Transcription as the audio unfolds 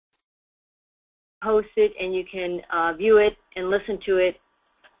post it and you can view it and listen to it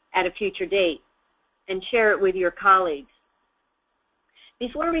at a future date and share it with your colleagues.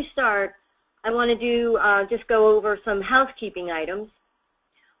 Before we start, I want to just go over some housekeeping items.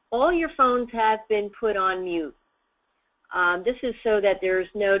 All your phones have been put on mute. This is so that there's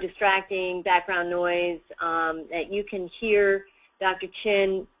no distracting background noise, that you can hear Dr.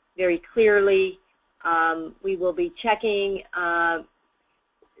 Chin very clearly. We will be checking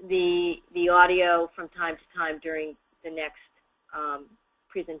the audio from time to time during the next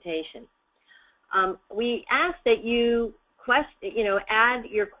presentation. We ask that you add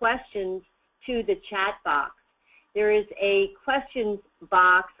your questions to the chat box. There is a questions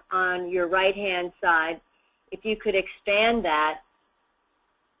box on your right-hand side. If you could expand that,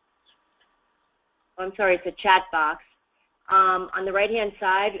 I'm sorry, it's a chat box. On the right-hand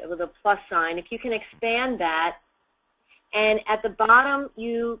side with a plus sign, if you can expand that, and at the bottom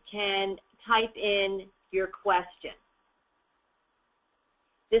you can type in your question.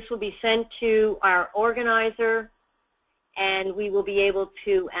 This will be sent to our organizer, and we will be able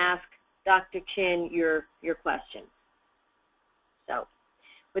to ask Dr. Chin your question. So,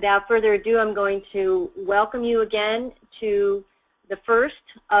 without further ado, I'm going to welcome you again to the first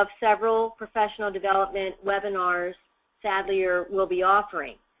of several professional development webinars Sadlier will be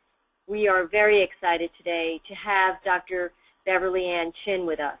offering. We are very excited today to have Dr. Beverly Ann Chin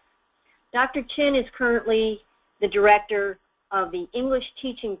with us. Dr. Chin is currently the director of the English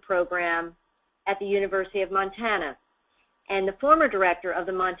teaching program at the University of Montana and the former director of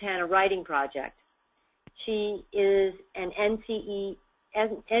the Montana Writing Project. She is an NCTE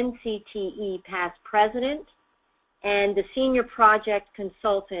past president and the senior project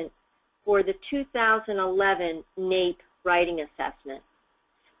consultant for the 2011 NAEP Writing Assessment.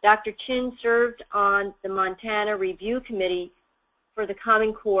 Dr. Chin served on the Montana Review Committee for the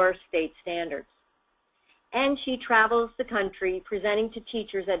Common Core State Standards. And she travels the country presenting to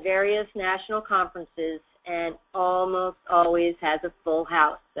teachers at various national conferences and almost always has a full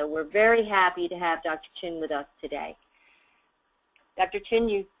house. So we're very happy to have Dr. Chin with us today. Dr. Chin,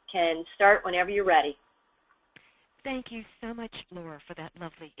 you can start whenever you're ready. Thank you so much, Laura, for that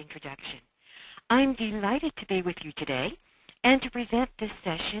lovely introduction. I'm delighted to be with you today and to present this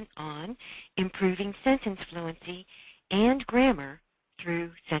session on improving sentence fluency and grammar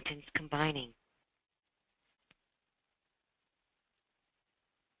through sentence combining.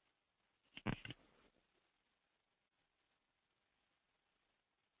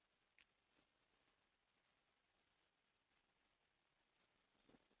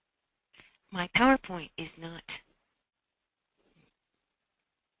 My PowerPoint is not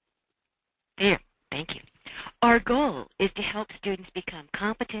there. Thank you. Our goal is to help students become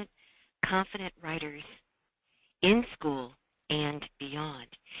competent, confident writers in school and beyond.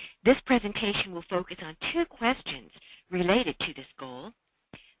 This presentation will focus on two questions related to this goal.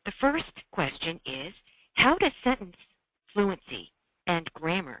 The first question is, how does sentence fluency and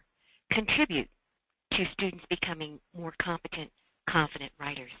grammar contribute to students becoming more competent, confident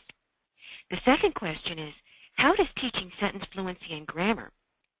writers? The second question is, how does teaching sentence fluency and grammar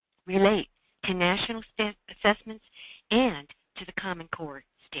relate to national assessments and to the Common Core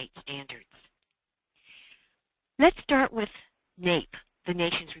state standards? Let's start with NAEP, the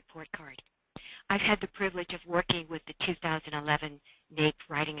nation's report card. I've had the privilege of working with the 2011 NAEP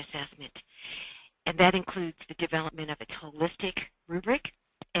Writing Assessment, and that includes the development of its holistic rubric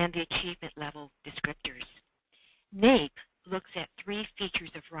and the achievement level descriptors. NAEP looks at three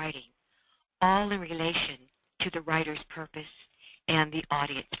features of writing, all in relation to the writer's purpose and the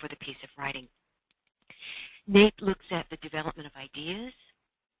audience for the piece of writing. NAEP looks at the development of ideas,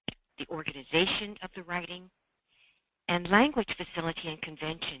 the organization of the writing, and language facility and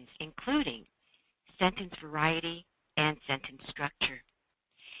conventions, including sentence variety and sentence structure.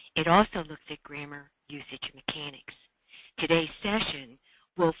 It also looks at grammar, usage, and mechanics. Today's session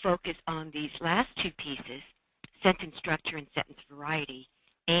will focus on these last two pieces, sentence structure and sentence variety,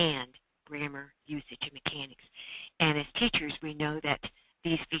 and grammar, usage, and mechanics. And as teachers, we know that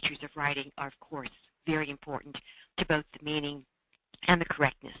these features of writing are, of course, very important to both the meaning and the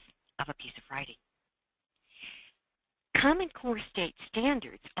correctness of a piece of writing. Common Core state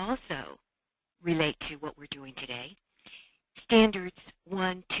standards also relate to what we're doing today. Standards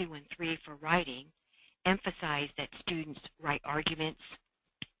 1, 2, and 3 for writing emphasize that students write arguments,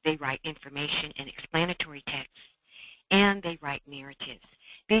 they write information and explanatory texts, and they write narratives.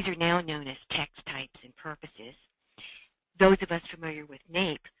 These are now known as text types and purposes. Those of us familiar with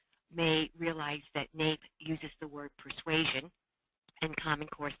NAEP may realize that NAEP uses the word persuasion and Common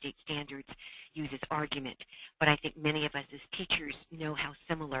Core state standards uses argument. But I think many of us as teachers know how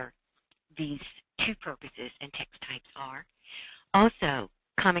similar these two purposes and text types are. Also,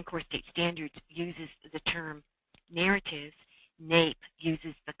 Common Core State Standards uses the term narratives. NAEP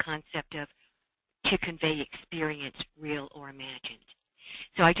uses the concept of to convey experience, real or imagined.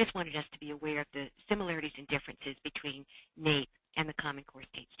 So I just wanted us to be aware of the similarities and differences between NAEP and the Common Core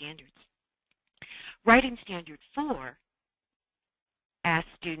State Standards. Writing Standard 4 asks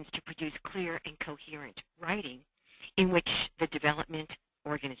students to produce clear and coherent writing in which the development,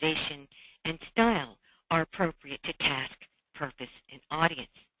 organization, and style are appropriate to task, purpose, and audience.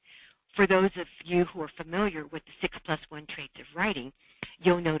 For those of you who are familiar with the 6+1 traits of writing,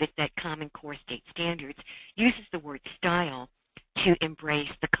 you'll notice that Common Core State Standards uses the word style to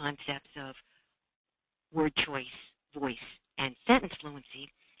embrace the concepts of word choice, voice, and sentence fluency.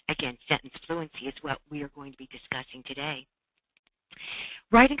 Again, sentence fluency is what we are going to be discussing today.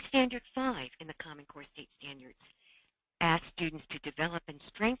 Writing Standard 5 in the Common Core State Standards asks students to develop and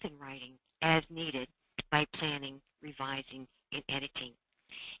strengthen writing as needed by planning, revising, and editing.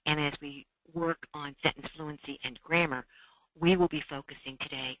 And as we work on sentence fluency and grammar, we will be focusing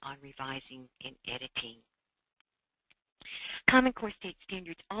today on revising and editing. Common Core State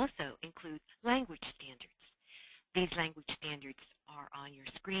Standards also include language standards. These language standards are on your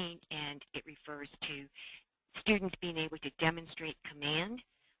screen, and it refers to students being able to demonstrate command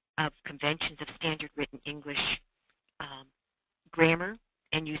of conventions of standard written English grammar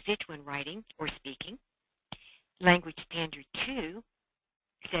and usage when writing or speaking. Language Standard 2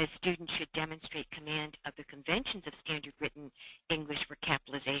 says students should demonstrate command of the conventions of standard written English for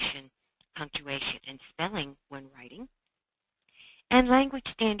capitalization, punctuation, and spelling when writing. And Language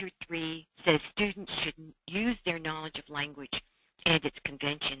Standard 3 says students should use their knowledge of language and its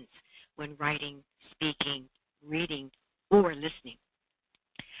conventions when writing, speaking, reading, or listening.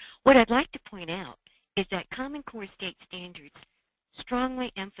 What I'd like to point out is that Common Core State Standards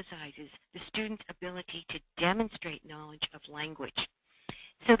strongly emphasizes the student's ability to demonstrate knowledge of language.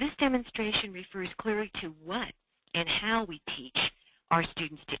 So this demonstration refers clearly to what and how we teach our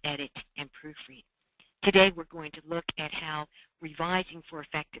students to edit and proofread. Today we're going to look at how revising for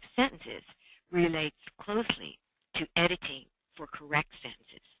effective sentences relates closely to editing for correct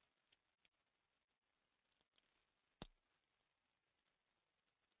sentences.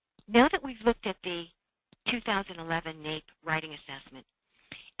 Now that we've looked at the 2011 NAEP Writing Assessment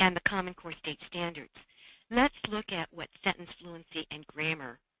and the Common Core State Standards, let's look at what sentence fluency and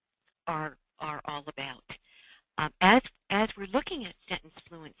grammar are all about. As we're looking at sentence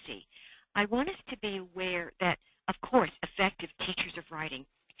fluency, I want us to be aware that, of course, effective teachers of writing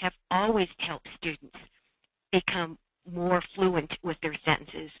have always helped students become more fluent with their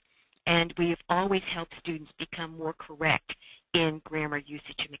sentences, and we have always helped students become more correct in grammar,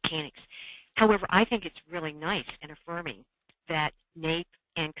 usage, and mechanics. However, I think it's really nice and affirming that NAEP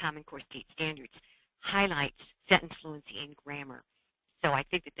and Common Core State Standards highlights sentence fluency and grammar. So I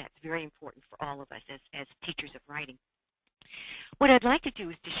think that that's very important for all of us as teachers of writing. What I'd like to do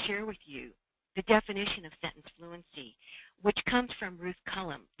is to share with you the definition of sentence fluency, which comes from Ruth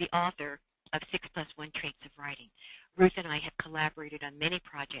Cullum, the author of 6+1 Traits of Writing. Ruth and I have collaborated on many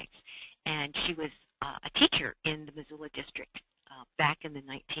projects, and she was a teacher in the Missoula district back in the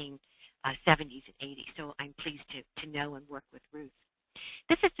 1970s and 80s, so I'm pleased to know and work with Ruth.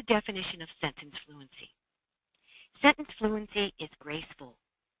 This is the definition of sentence fluency. Sentence fluency is graceful,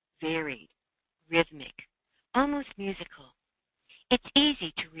 varied, rhythmic, almost musical. It's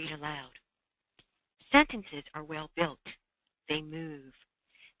easy to read aloud. Sentences are well built. They move.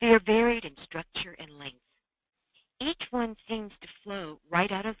 They are varied in structure and length. Each one seems to flow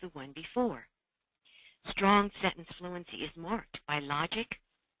right out of the one before. Strong sentence fluency is marked by logic,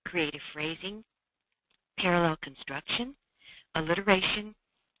 creative phrasing, parallel construction, alliteration,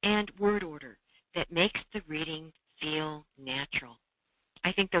 and word order that makes the reading feel natural.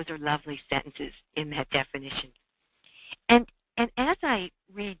 I think those are lovely sentences in that definition. And as I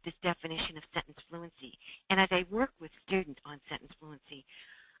read this definition of sentence fluency, and as I work with students on sentence fluency,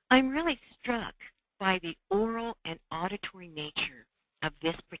 I'm really struck by the oral and auditory nature of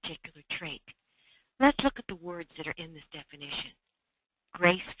this particular trait. Let's look at the words that are in this definition.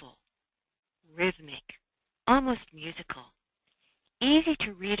 Graceful, rhythmic, almost musical, easy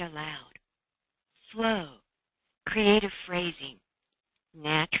to read aloud, flow, creative phrasing,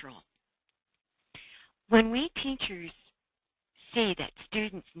 natural. When we teachers see that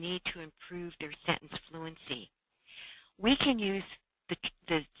students need to improve their sentence fluency, we can use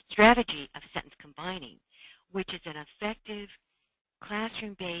the strategy of sentence combining, which is an effective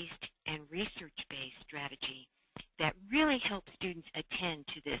classroom-based and research-based strategy that really helps students attend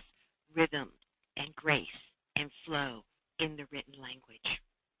to this rhythm and grace and flow in the written language.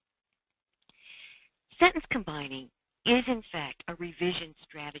 Sentence combining is, in fact, a revision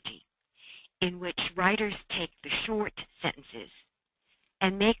strategy in which writers take the short sentences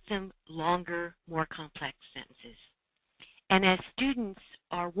and make them longer, more complex sentences. And as students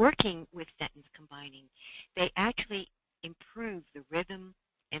are working with sentence combining, they actually improve the rhythm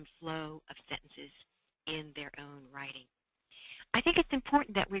and flow of sentences in their own writing. I think it's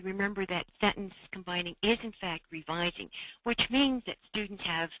important that we remember that sentence combining is, in fact, revising, which means that students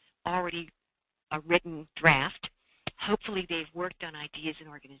have already a written draft. Hopefully they've worked on ideas in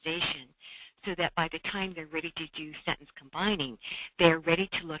organization so that by the time they're ready to do sentence combining, they're ready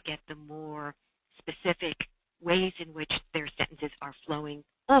to look at the more specific ways in which their sentences are flowing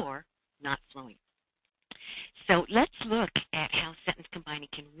or not flowing. So let's look at how sentence combining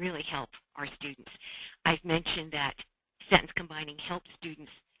can really help our students. I've mentioned that sentence combining helps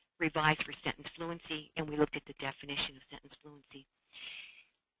students revise for sentence fluency, and we looked at the definition of sentence fluency.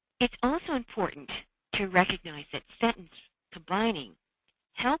 It's also important to recognize that sentence combining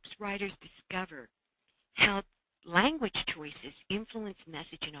helps writers discover how language choices influence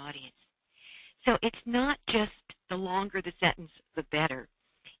message and audience. So it's not just the longer the sentence, the better.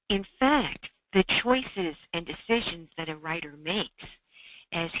 In fact, the choices and decisions that a writer makes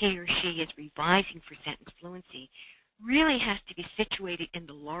as he or she is revising for sentence fluency really has to be situated in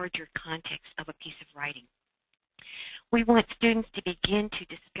the larger context of a piece of writing. We want students to begin to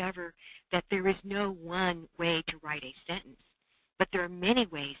discover that there is no one way to write a sentence, but there are many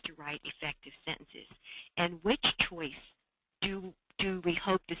ways to write effective sentences. And which choice do we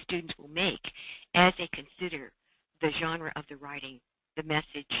hope the students will make as they consider the genre of the writing, the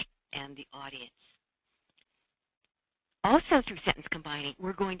message, and the audience? Also through sentence combining,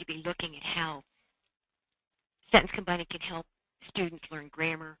 we're going to be looking at how sentence combining can help students learn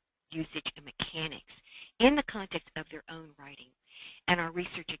grammar, usage, and mechanics in the context of their own writing. And our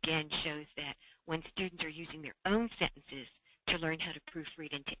research again shows that when students are using their own sentences to learn how to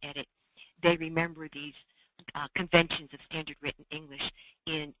proofread and to edit, they remember these conventions of standard written English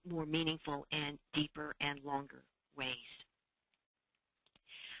in more meaningful and deeper and longer ways.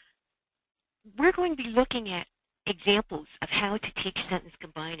 We're going to be looking at examples of how to teach sentence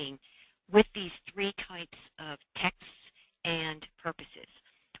combining with these three types of texts and purposes.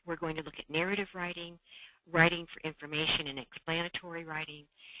 We're going to look at narrative writing, writing for information and explanatory writing,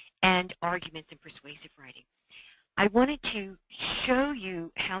 and arguments and persuasive writing. I wanted to show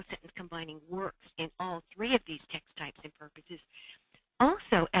you how sentence combining works in all three of these text types and purposes.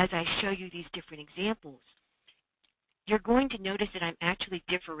 Also, as I show you these different examples, you're going to notice that I'm actually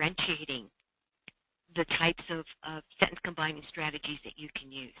differentiating the types of sentence combining strategies that you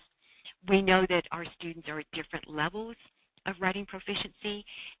can use. We know that our students are at different levels of writing proficiency,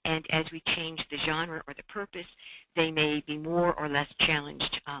 and as we change the genre or the purpose, they may be more or less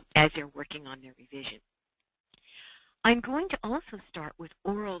challenged as they're working on their revision. I'm going to also start with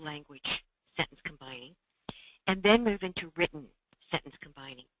oral language sentence combining and then move into written sentence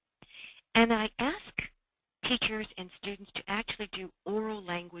combining. And I ask teachers and students to actually do oral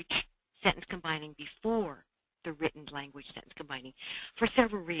language sentence combining before the written language sentence combining for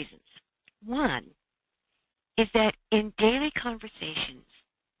several reasons. One is that in daily conversations,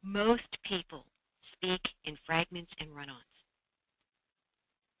 most people speak in fragments and run-ons.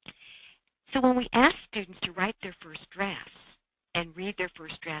 So when we ask students to write their first drafts and read their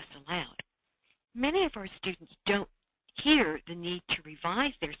first drafts aloud, many of our students don't hear the need to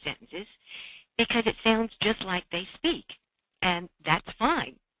revise their sentences because it sounds just like they speak, and that's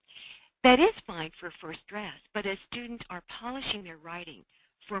fine. That is fine for first drafts, but as students are polishing their writing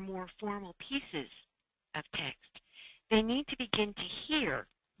for more formal pieces of text, they need to begin to hear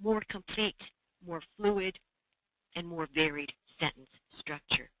more complete, more fluid, and more varied sentence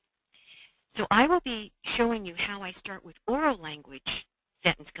structure. So I will be showing you how I start with oral language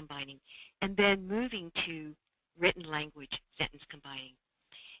sentence combining and then moving to written language sentence combining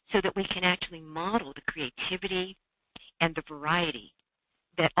so that we can actually model the creativity and the variety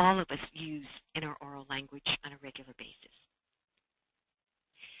that all of us use in our oral language on a regular basis.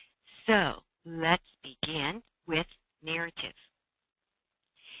 So let's begin with narrative.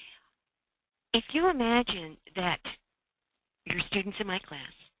 If you imagine that you're students in my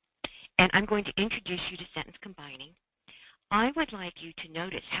class, and I'm going to introduce you to sentence combining, I would like you to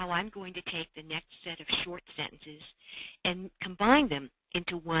notice how I'm going to take the next set of short sentences and combine them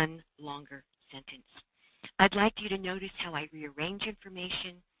into one longer sentence. I'd like you to notice how I rearrange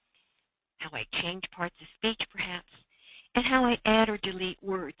information, how I change parts of speech perhaps, and how I add or delete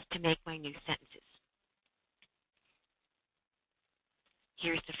words to make my new sentences.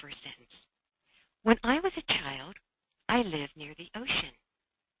 Here's the first sentence. When I was a child, I lived near the ocean.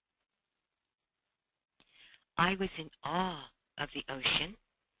 I was in awe of the ocean.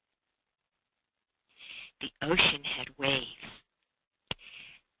 The ocean had waves.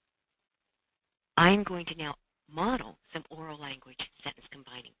 I'm going to now model some oral language sentence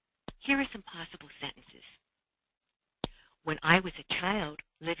combining. Here are some possible sentences. When I was a child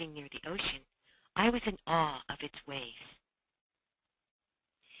living near the ocean, I was in awe of its waves.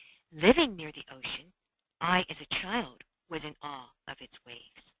 Living near the ocean, I as a child was in awe of its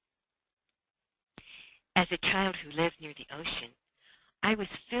waves. As a child who lived near the ocean, I was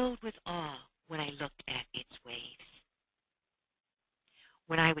filled with awe when I looked at its waves.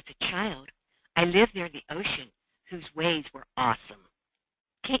 When I was a child, I lived near the ocean whose waves were awesome.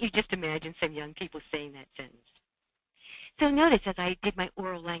 Can't you just imagine some young people saying that sentence? So notice as I did my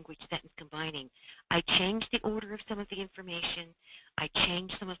oral language sentence combining, I changed the order of some of the information, I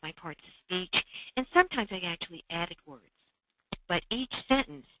changed some of my parts of speech, and sometimes I actually added words. But each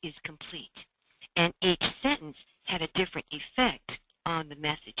sentence is complete, and each sentence had a different effect on the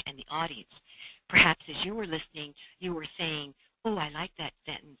message and the audience. Perhaps as you were listening, you were saying, oh, I like that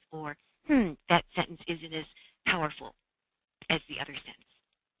sentence, or, that sentence isn't as powerful as the other sentence.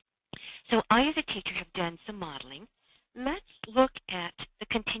 So I, as a teacher, have done some modeling. Let's look at the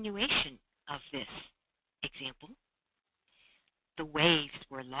continuation of this example. The waves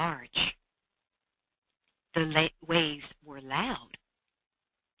were large. The waves were loud.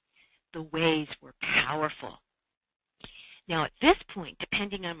 The waves were powerful. Now, at this point,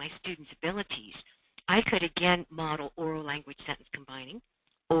 depending on my students' abilities, I could again model oral language sentence combining,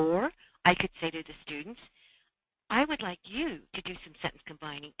 or I could say to the students, I would like you to do some sentence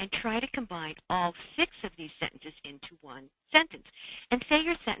combining and try to combine all 6 of these sentences into one sentence, and say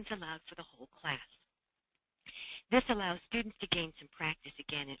your sentence aloud for the whole class. This allows students to gain some practice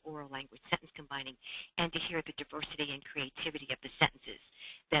again in oral language sentence combining and to hear the diversity and creativity of the sentences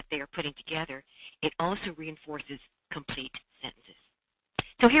that they are putting together. It also reinforces complete sentences.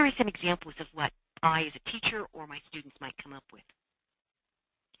 So here are some examples of what I as a teacher or my students might come up with.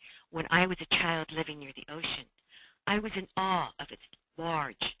 When I was a child living near the ocean, I was in awe of its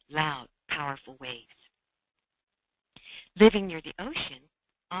large, loud, powerful waves. Living near the ocean,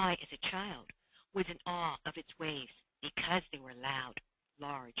 I as a child was in awe of its waves because they were loud,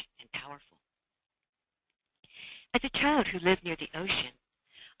 large, and powerful. As a child who lived near the ocean,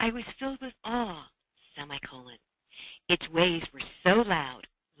 I was filled with awe, semicolon. Its waves were so loud,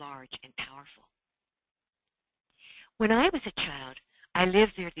 large, and powerful. When I was a child, I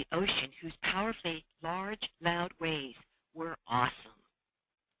lived near the ocean whose powerfully large, loud waves were awesome.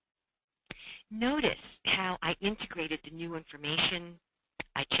 Notice how I integrated the new information.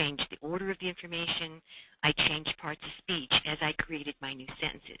 I changed the order of the information. I changed parts of speech as I created my new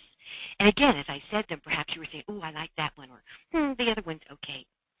sentences. And again, as I said them, perhaps you were saying, oh, I like that one, or the other one's okay.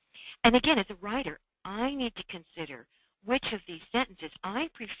 And again, as a writer, I need to consider which of these sentences I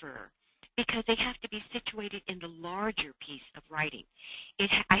prefer because they have to be situated in the larger piece of writing.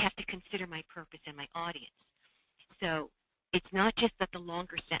 I have to consider my purpose and my audience. So it's not just that the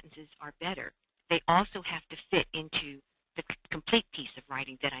longer sentences are better. They also have to fit into the complete piece of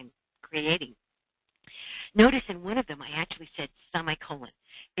writing that I'm creating. Notice in one of them I actually said semicolon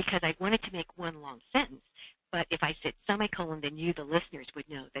because I wanted to make one long sentence. But if I said semicolon, then you, the listeners, would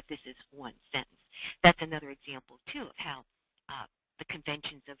know that this is one sentence. That's another example, too, of how the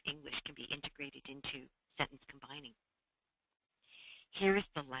conventions of English can be integrated into sentence combining. Here's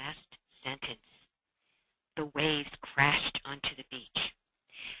the last sentence. The waves crashed onto the beach.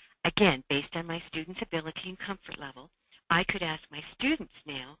 Again, based on my students' ability and comfort level, I could ask my students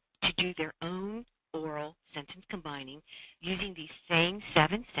now to do their own oral sentence combining using these same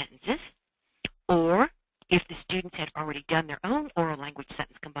 7 sentences, or if the students had already done their own oral language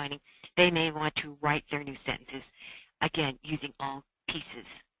sentence combining, they may want to write their new sentences, again, using all pieces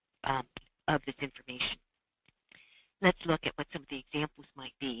of this information. Let's look at what some of the examples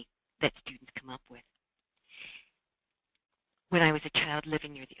might be that students come up with. When I was a child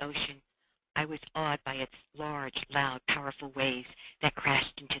living near the ocean, I was awed by its large, loud, powerful waves that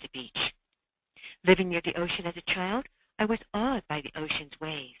crashed into the beach. Living near the ocean as a child, I was awed by the ocean's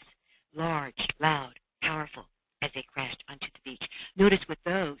waves, large, loud, powerful, as they crashed onto the beach. Notice with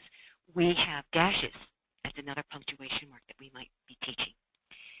those, we have dashes as another punctuation mark that we might be teaching.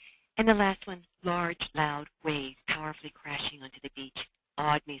 And the last one, large, loud waves powerfully crashing onto the beach,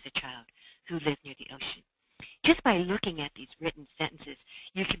 awed me as a child who lived near the ocean. Just by looking at these written sentences,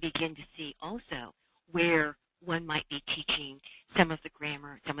 you can begin to see also where one might be teaching some of the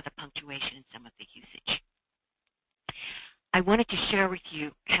grammar, some of the punctuation, and some of the usage. I wanted to share with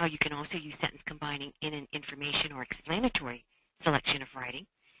you how you can also use sentence combining in an information or explanatory selection of writing.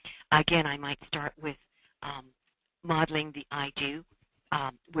 Again, I might start with modeling the I do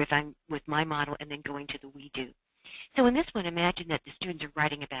with my model and then going to the we do. So in this one, imagine that the students are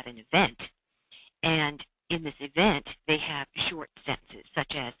writing about an event, and in this event, they have short sentences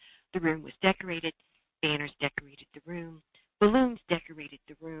such as, the room was decorated, banners decorated the room, balloons decorated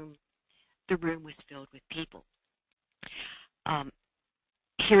the room was filled with people.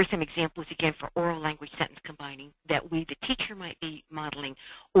 Here are some examples, again, for oral language sentence combining that we, the teacher, might be modeling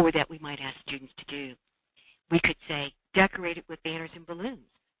or that we might ask students to do. We could say, decorated with banners and balloons,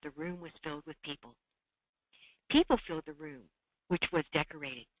 the room was filled with people. People filled the room, which was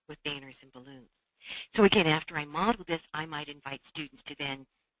decorated with banners and balloons. So again, after I model this, I might invite students to then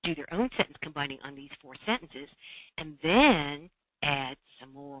do their own sentence combining on these 4 sentences and then add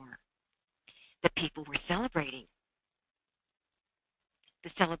some more. The people were celebrating.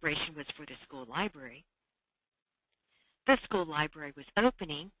 The celebration was for the school library. The school library was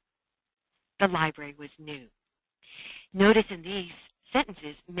opening. The library was new. Notice in these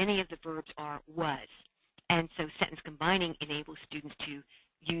sentences, many of the verbs are was. And so sentence combining enables students to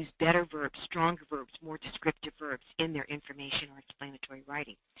use better verbs, stronger verbs, more descriptive verbs in their information or explanatory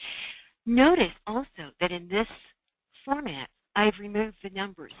writing. Notice also that in this format, I've removed the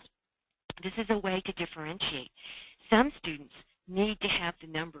numbers. This is a way to differentiate. Some students need to have the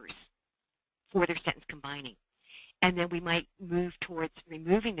numbers for their sentence combining. And then we might move towards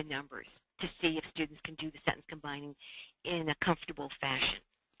removing the numbers to see if students can do the sentence combining in a comfortable fashion.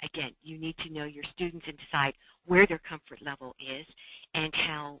 Again, you need to know your students and decide where their comfort level is and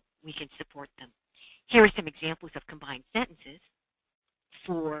how we can support them. Here are some examples of combined sentences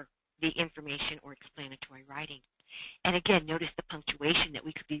for the information or explanatory writing. And again, notice the punctuation that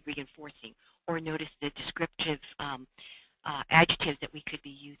we could be reinforcing, or notice the descriptive adjectives that we could be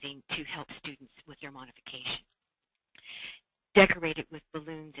using to help students with their modification. Decorated with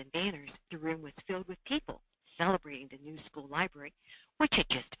balloons and banners, the room was filled with people celebrating the new school library, which had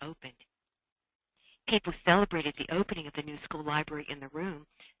just opened. People celebrated the opening of the new school library in the room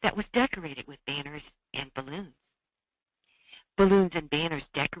that was decorated with banners and balloons. Balloons and banners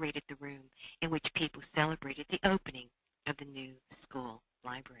decorated the room in which people celebrated the opening of the new school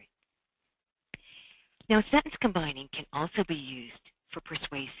library. Now, sentence combining can also be used for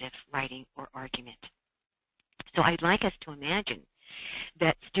persuasive writing or argument. So I'd like us to imagine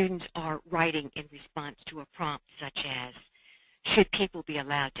that students are writing in response to a prompt such as, should people be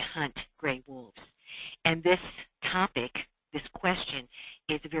allowed to hunt gray wolves? And this topic, this question,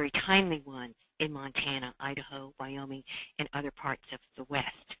 is a very timely one in Montana, Idaho, Wyoming, and other parts of the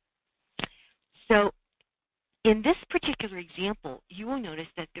West. So in this particular example, you will notice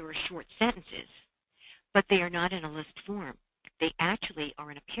that there are short sentences, but they are not in a list form. They actually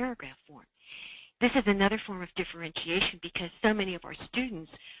are in a paragraph form. This is another form of differentiation because so many of our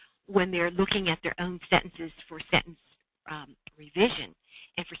students, when they're looking at their own sentences for sentence revision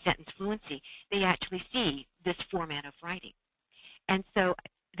and for sentence fluency, they actually see this format of writing. And so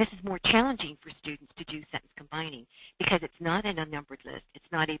this is more challenging for students to do sentence combining because it's not in a numbered list.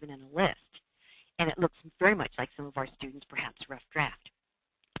 It's not even in a list. And it looks very much like some of our students' perhaps rough draft.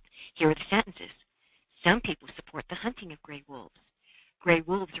 Here are the sentences. Some people support the hunting of gray wolves. Gray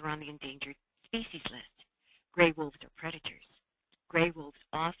wolves are on the endangered species list. Gray wolves are predators. Gray wolves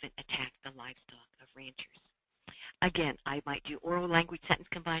often attack the livestock of ranchers. Again, I might do oral language sentence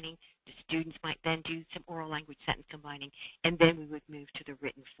combining. The students might then do some oral language sentence combining, and then we would move to the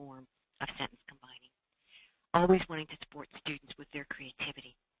written form of sentence combining. Always wanting to support students with their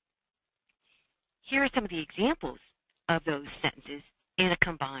creativity. Here are some of the examples of those sentences in a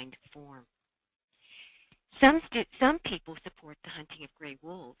combined form. Some people support the hunting of gray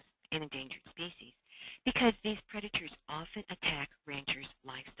wolves and endangered species because these predators often attack ranchers'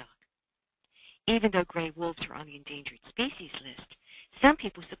 livestock. Even though gray wolves are on the endangered species list, some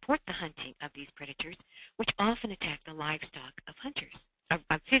people support the hunting of these predators, which often attack the livestock of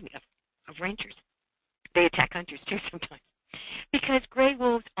ranchers. They attack hunters too sometimes. Because gray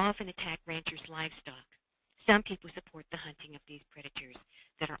wolves often attack ranchers' livestock, some people support the hunting of these predators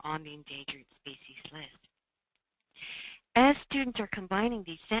that are on the endangered species list. As students are combining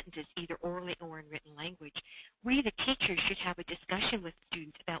these sentences, either orally or in written language, we, the teachers, should have a discussion with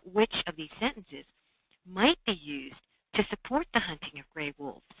students about which of these sentences might be used to support the hunting of gray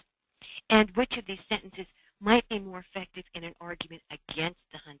wolves, and which of these sentences might be more effective in an argument against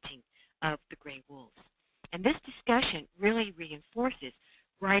the hunting of the gray wolves. And this discussion really reinforces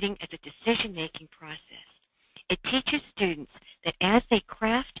writing as a decision-making process. It teaches students that as they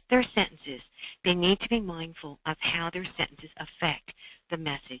craft their sentences, they need to be mindful of how their sentences affect the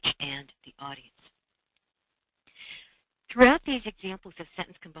message and the audience. Throughout these examples of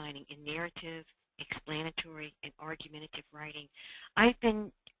sentence combining in narrative, explanatory, and argumentative writing. I've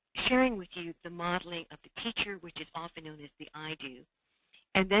been sharing with you the modeling of the teacher, which is often known as the I do,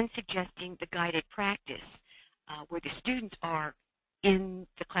 and then suggesting the guided practice where the students are in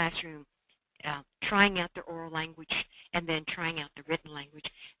the classroom trying out their oral language and then trying out the written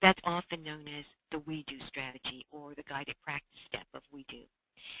language. That's often known as the we do strategy or the guided practice step of we do.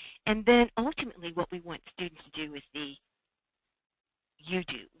 And then ultimately what we want students to do is the you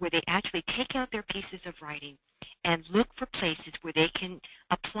do, where they actually take out their pieces of writing and look for places where they can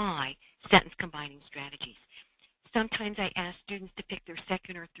apply sentence combining strategies. Sometimes I ask students to pick their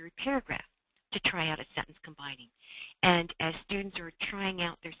second or third paragraph to try out a sentence combining. And as students are trying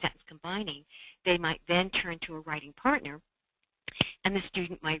out their sentence combining, they might then turn to a writing partner, and the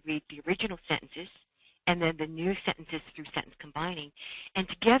student might read the original sentences and then the new sentences through sentence combining, and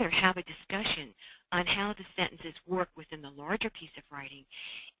together have a discussion on how the sentences work within the larger piece of writing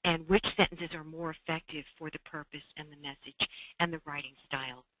and which sentences are more effective for the purpose and the message and the writing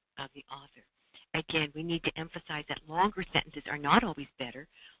style of the author. Again, we need to emphasize that longer sentences are not always better.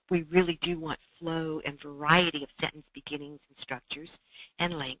 We really do want flow and variety of sentence beginnings and structures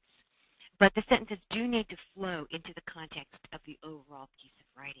and lengths, but the sentences do need to flow into the context of the overall piece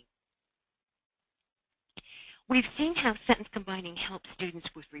of writing. We've seen how sentence combining helps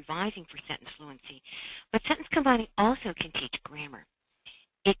students with revising for sentence fluency, but sentence combining also can teach grammar.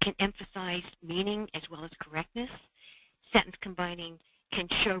 It can emphasize meaning as well as correctness. Sentence combining can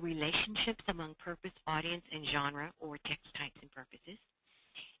show relationships among purpose, audience, and genre, or text types and purposes.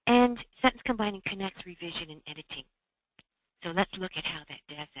 And sentence combining connects revision and editing. So let's look at how that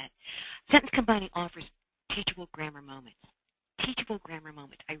does that. Sentence combining offers teachable grammar moments. Teachable grammar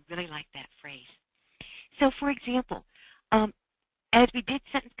moments. I really like that phrase. So, for example, as we did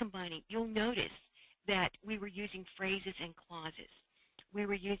sentence combining, you'll notice that we were using phrases and clauses. We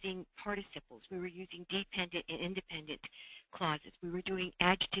were using participles. We were using dependent and independent clauses. We were doing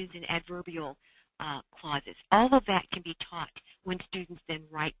adjectives and adverbial clauses. All of that can be taught when students then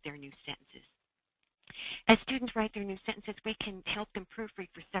write their new sentences. As students write their new sentences, we can help them proofread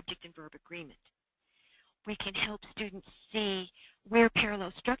for subject and verb agreement. We can help students see where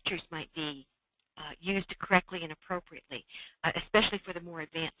parallel structures might be used correctly and appropriately, especially for the more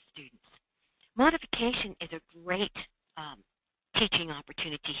advanced students. Modification is a great teaching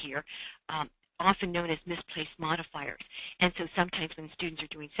opportunity here, often known as misplaced modifiers. And so sometimes when students are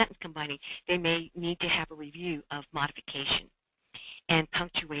doing sentence combining, they may need to have a review of modification. And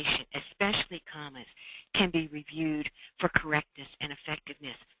punctuation, especially commas, can be reviewed for correctness and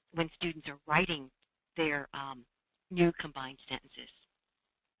effectiveness when students are writing their new combined sentences.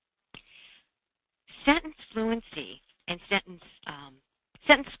 Sentence fluency and sentence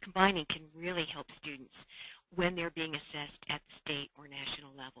combining can really help students when they're being assessed at the state or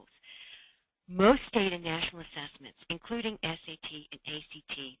national levels. Most state and national assessments, including SAT and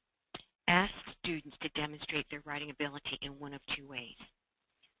ACT, ask students to demonstrate their writing ability in one of two ways.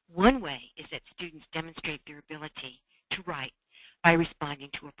 One way is that students demonstrate their ability to write by responding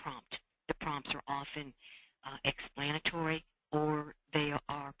to a prompt. The prompts are often explanatory or they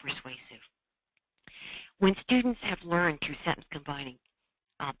are persuasive. When students have learned through sentence combining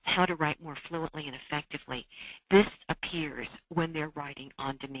how to write more fluently and effectively, this appears when they're writing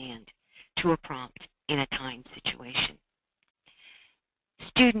on demand to a prompt in a timed situation.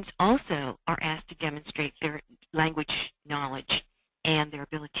 Students also are asked to demonstrate their language knowledge and their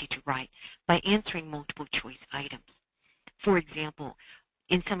ability to write by answering multiple choice items. For example,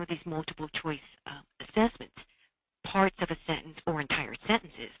 in some of these multiple choice assessments, parts of a sentence or entire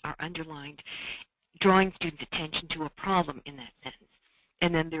sentences are underlined, drawing students' attention to a problem in that sentence.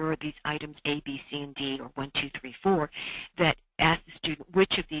 And then there are these items A, B, C, and D, or 1, 2, 3, 4, that ask the student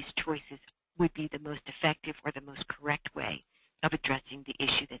which of these choices would be the most effective or the most correct way of addressing the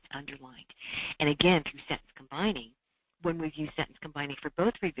issue that's underlined. And again, through sentence combining, when we use sentence combining for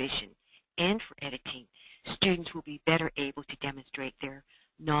both revision and for editing, students will be better able to demonstrate their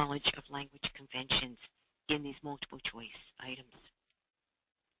knowledge of language conventions in these multiple choice items.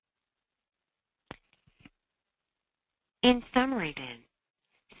 In summary then,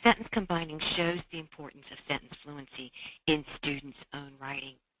 sentence combining shows the importance of sentence fluency in students' own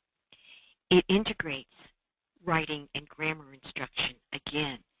writing. It integrates writing and grammar instruction,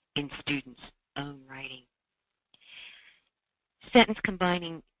 again, in students' own writing. Sentence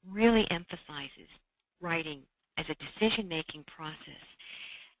combining really emphasizes writing as a decision-making process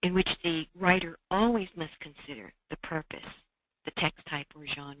in which the writer always must consider the purpose, the text type or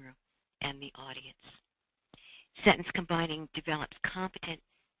genre, and the audience. Sentence combining develops competent,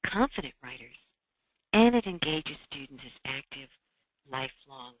 confident writers, and it engages students as active,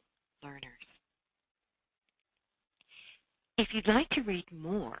 lifelong learners. If you'd like to read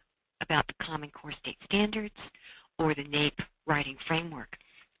more about the Common Core State Standards or the NAEP Writing Framework,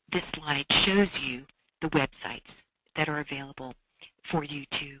 this slide shows you the websites that are available for you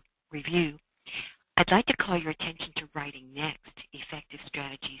to review. I'd like to call your attention to Writing Next, Effective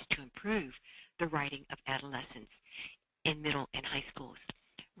Strategies to Improve the Writing of Adolescents in Middle and High Schools.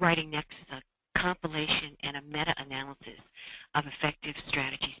 Writing Next is a compilation and a meta-analysis of effective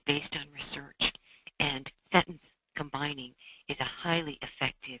strategies based on research, and sentence combining is a highly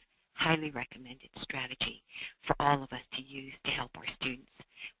effective, highly recommended strategy for all of us to use to help our students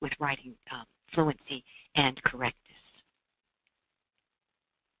with writing fluency and correctness.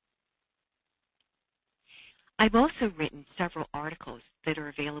 I've also written several articles that are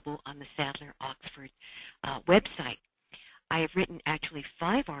available on the Sadlier-Oxford website. I have written actually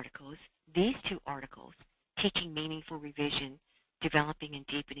 5 articles. These 2 articles, Teaching Meaningful Revision, Developing and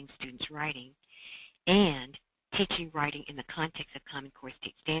Deepening Students' Writing, and Teaching Writing in the Context of Common Core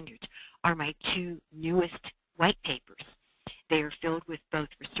State Standards, are my 2 newest white papers. They are filled with both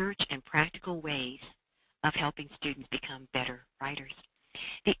research and practical ways of helping students become better writers.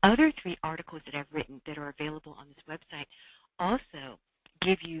 The other 3 articles that I've written that are available on this website also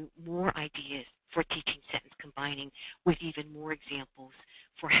give you more ideas for teaching sentence combining, with even more examples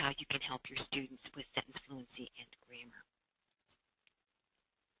for how you can help your students with sentence fluency and grammar.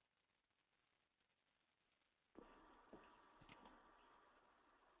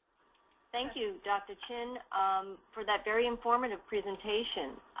 Thank you, Dr. Chin, for that very informative presentation.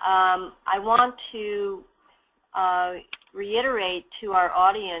 I want to reiterate to our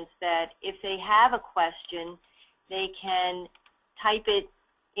audience that if they have a question, they can type it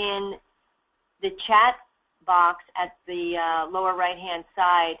in the chat box at the lower right-hand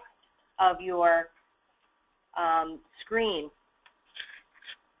side of your screen.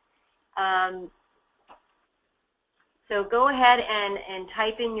 So go ahead and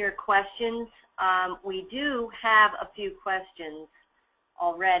type in your questions. We do have a few questions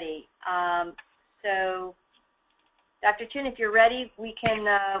already. So, Dr. Chin, if you're ready, we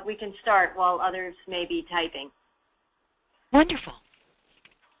can start while others may be typing. Wonderful.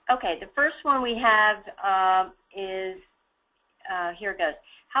 Okay, the first one we have is, here it goes.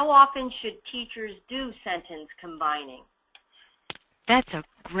 How often should teachers do sentence combining? That's a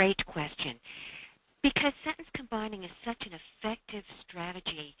great question. Because sentence combining is such an effective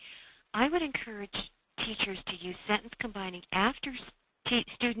strategy, I would encourage teachers to use sentence combining after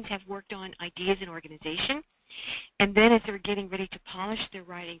students have worked on ideas and organization, and then as they're getting ready to polish their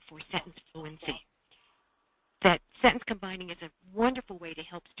writing for sentence fluency. That sentence combining is a wonderful way to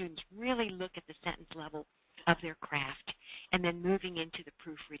help students really look at the sentence level of their craft, and then moving into the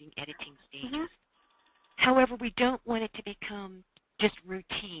proofreading, editing stages. Mm-hmm. However, we don't want it to become just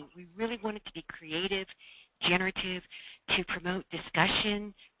routine. We really want it to be creative, generative, to promote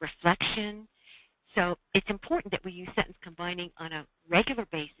discussion, reflection. So it's important that we use sentence combining on a regular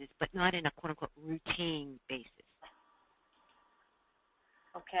basis, but not in a quote-unquote routine basis.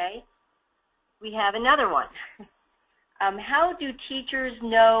 Okay. We have another one. How do teachers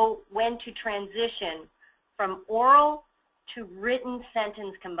know when to transition from oral to written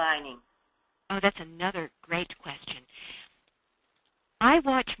sentence combining? Oh, that's another great question. I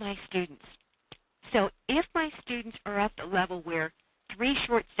watch my students. So if my students are at the level where 3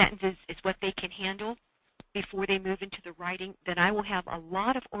 short sentences is what they can handle before they move into the writing, then I will have a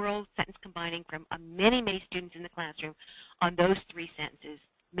lot of oral sentence combining from many, many students in the classroom on those 3 sentences,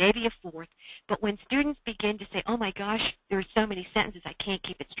 maybe a 4th. But when students begin to say, oh my gosh, there are so many sentences, I can't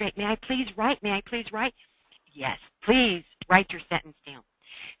keep it straight. May I please write? May I please write? Yes, please write your sentence down.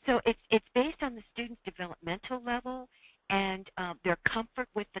 So it's based on the student's developmental level and their comfort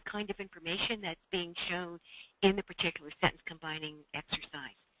with the kind of information that's being shown in the particular sentence combining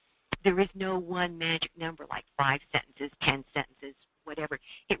exercise. There is no one magic number like 5 sentences, 10 sentences, whatever.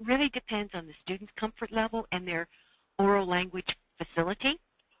 It really depends on the student's comfort level and their oral language facility.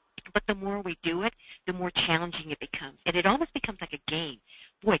 But the more we do it, the more challenging it becomes. And it almost becomes like a game.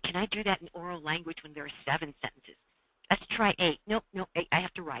 Boy, can I do that in oral language when there are 7 sentences? Let's try 8. No, 8. I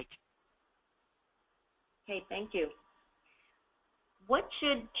have to write. Okay, thank you. What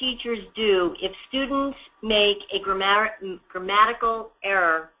should teachers do if students make a grammatical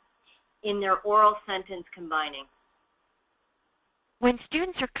error in their oral sentence combining? When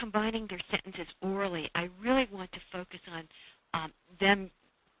students are combining their sentences orally, I really want to focus on them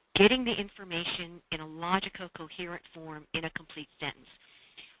getting the information in a logical, coherent form in a complete sentence.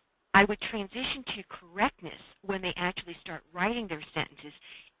 I would transition to correctness when they actually start writing their sentences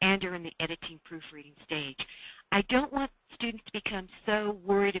and are in the editing proofreading stage. I don't want students to become so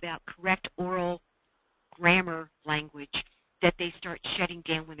worried about correct oral grammar language that they start shutting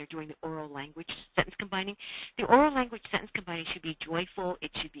down when they're doing the oral language sentence combining. The oral language sentence combining should be joyful,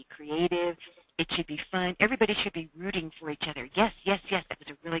 it should be creative, it should be fun. Everybody should be rooting for each other. Yes, yes, yes, that was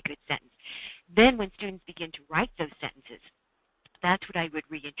a really good sentence. Then when students begin to write those sentences, that's what I would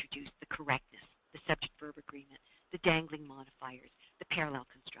reintroduce: the correctness, the subject-verb agreement, the dangling modifiers, the parallel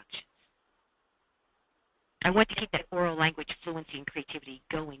constructions. I want to keep that oral language fluency and creativity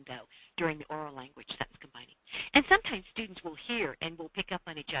going, though, during the oral language sentence combining. And sometimes students will hear and will pick up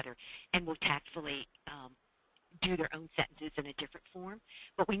on each other and will tactfully do their own sentences in a different form,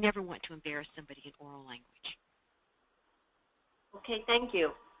 but we never want to embarrass somebody in oral language. Okay, thank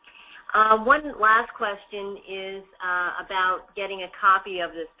you. One last question is about getting a copy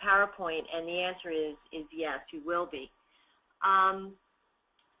of this PowerPoint, and the answer is yes, you will be.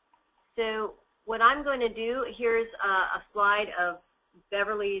 So what I'm going to do, here's a slide of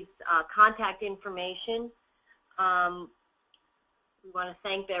Beverly's contact information. We want to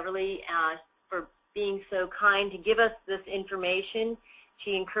thank Beverly for being so kind to give us this information.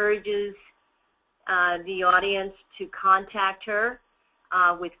 She encourages the audience to contact her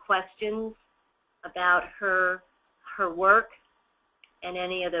with questions about her work and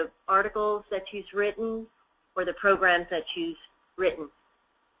any of the articles that she's written or the programs that she's written.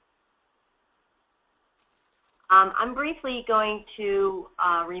 I'm briefly going to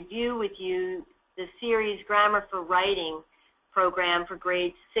review with you the series Grammar for Writing program for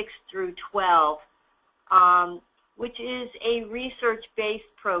grades 6 through 12, which is a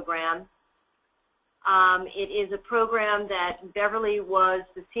research-based program. It is a program that Beverly was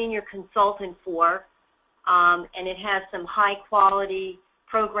the senior consultant for, and it has some high-quality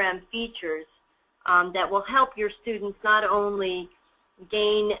program features that will help your students not only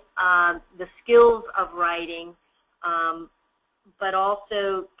gain the skills of writing, but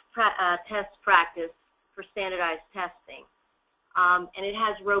also test practice for standardized testing. And it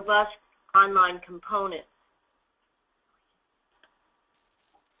has robust online components.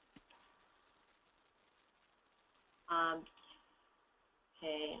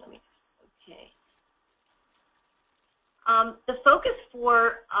 The focus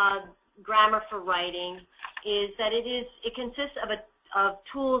for Grammar for Writing is that it consists of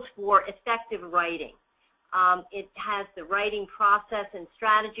tools for effective writing. It has the writing process and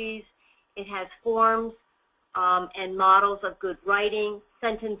strategies. It has forms and models of good writing,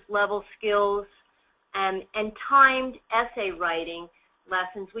 sentence level skills, and timed essay writing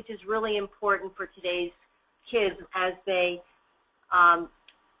lessons, which is really important for today's kids as they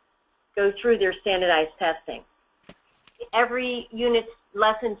go through their standardized testing. Every unit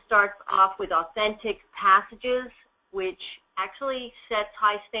lesson starts off with authentic passages, which actually sets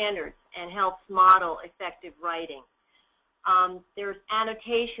high standards and helps model effective writing. There's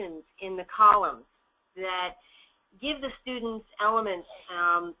annotations in the columns that give the students elements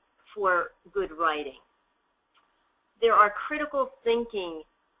for good writing. There are critical thinking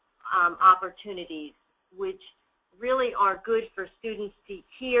opportunities, which really are good for students to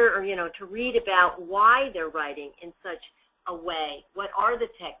hear or, to read about why they're writing in such a way. What are the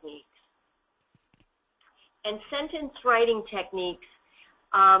techniques? And sentence writing techniques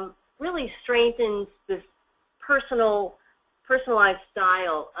really strengthens the personalized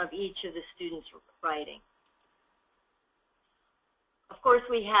style of each of the students' writing. Of course,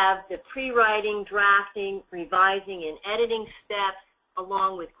 we have the pre-writing, drafting, revising, and editing steps,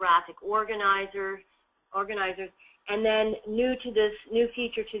 along with graphic organizers. And then new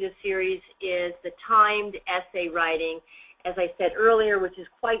feature to this series is the timed essay writing, as I said earlier, which is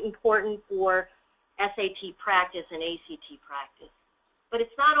quite important for SAT practice and ACT practice. But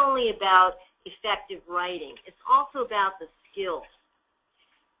it's not only about effective writing, it's also about the skills.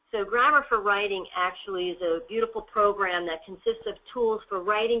 So Grammar for Writing actually is a beautiful program that consists of tools for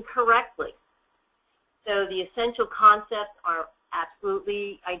writing correctly. So the essential concepts are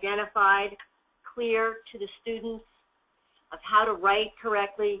absolutely identified, clear to the students of how to write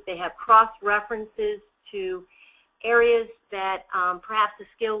correctly. They have cross-references to areas that perhaps the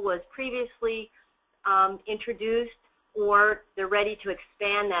skill was previously introduced, or they're ready to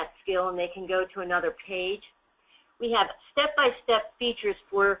expand that skill and they can go to another page. We have step-by-step features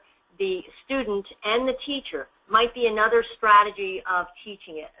for the student and the teacher. Might be another strategy of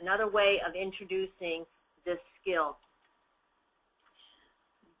teaching it, another way of introducing this skill.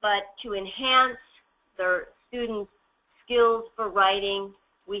 But to enhance the students' skills for writing,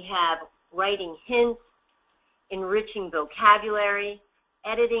 we have writing hints, enriching vocabulary,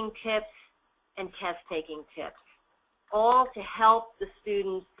 editing tips, and test-taking tips, all to help the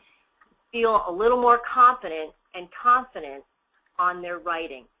students feel a little more confident and confident on their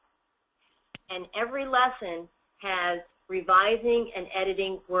writing. And every lesson has revising and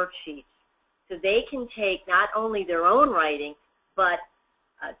editing worksheets. So they can take not only their own writing, but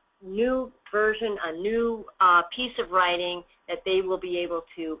a new version, a new piece of writing that they will be able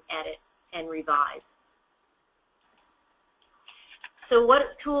to edit and revise. So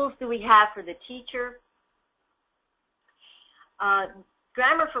what tools do we have for the teacher?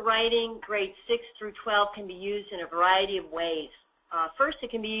 Grammar for Writing, grades 6 through 12, can be used in a variety of ways. First, it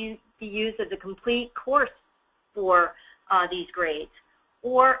can be used as a complete course for these grades,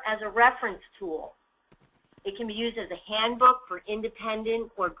 or as a reference tool. It can be used as a handbook for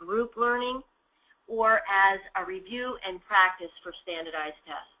independent or group learning, or as a review and practice for standardized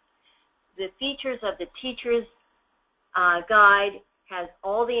tests. The features of the teacher's guide has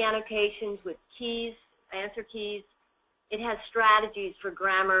all the annotations with keys, answer keys. It has strategies for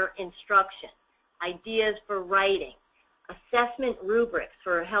grammar instruction, ideas for writing, assessment rubrics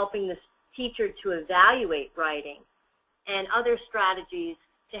for helping the teacher to evaluate writing, and other strategies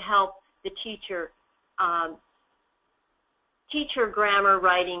to help the teacher teach her grammar,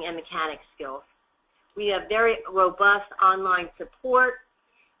 writing, and mechanics skills. We have very robust online support.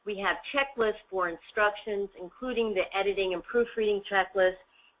 We have checklists for instructions, including the editing and proofreading checklist,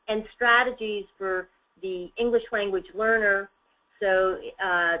 and strategies for the English language learner. So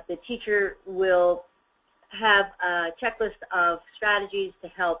the teacher will have a checklist of strategies to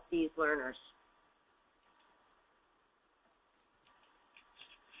help these learners.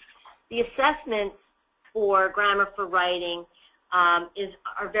 The assessments for Grammar for Writing are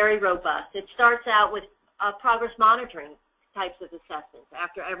very robust. It starts out with progress monitoring types of assessments.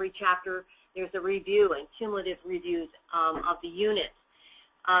 After every chapter, there's a review and cumulative reviews of the units.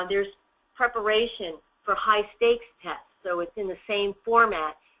 There's preparation for high-stakes tests, so it's in the same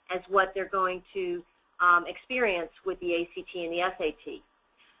format as what they're going to experience with the ACT and the SAT.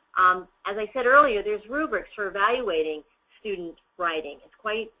 As I said earlier, there's rubrics for evaluating student writing. It's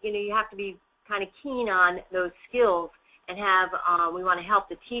quite, you have to be kind of keen on those skills and have, we want to help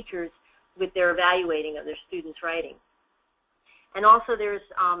the teachers with their evaluating of their students' writing. And also there's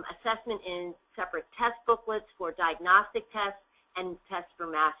assessment in separate test booklets for diagnostic tests and tests for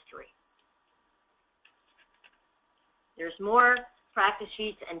mastery. There's more practice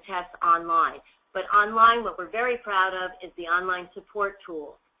sheets and tests online. But online, what we're very proud of is the online support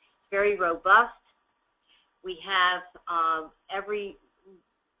tool. It's very robust. We have every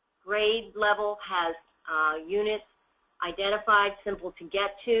grade level has units identified, simple to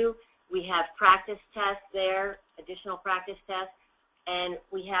get to. We have practice tests there, additional practice tests, and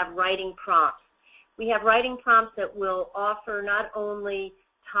we have writing prompts. We have writing prompts that will offer not only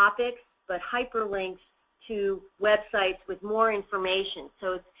topics, but hyperlinks to websites with more information.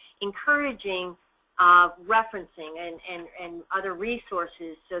 So it's encouraging referencing and other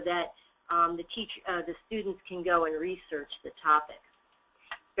resources so that the students can go and research the topic.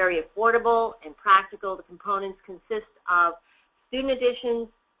 Very affordable and practical. The components consist of student editions,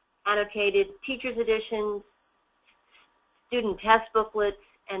 annotated teacher's editions, student test booklets,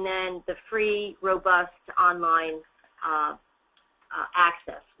 and then the free, robust online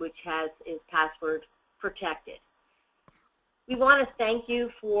access, which is password protected. We want to thank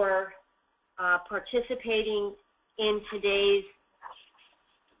you for participating in today's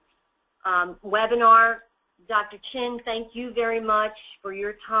webinar. Dr. Chin, thank you very much for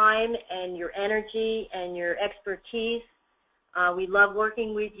your time and your energy and your expertise. We love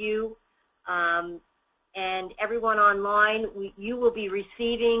working with you. And everyone online, you will be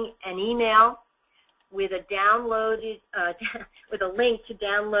receiving an email with a with a link to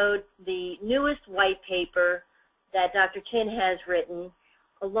download the newest white paper that Dr. Chin has written,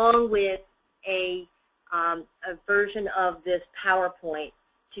 along with a version of this PowerPoint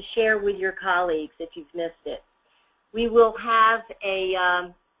to share with your colleagues if you've missed it. We will have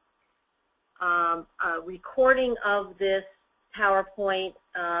a recording of this PowerPoint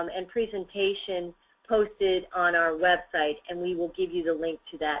and presentation posted on our website, and we will give you the link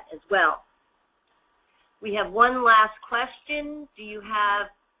to that as well. We have one last question. Do you have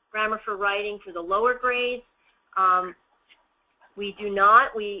Grammar for Writing for the lower grades? We do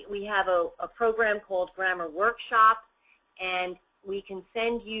not. We have a program called Grammar Workshop, and we can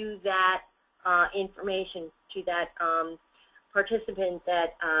send you that information to that participant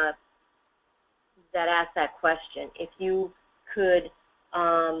that asked that question. If you could,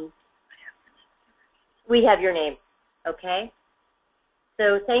 we have your name, okay?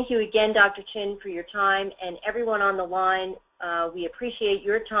 So thank you again, Dr. Chin, for your time, and everyone on the line. We appreciate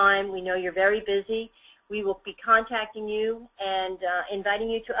your time. We know you're very busy. We will be contacting you and inviting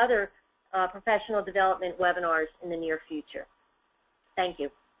you to other professional development webinars in the near future. Thank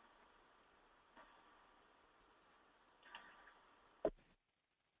you.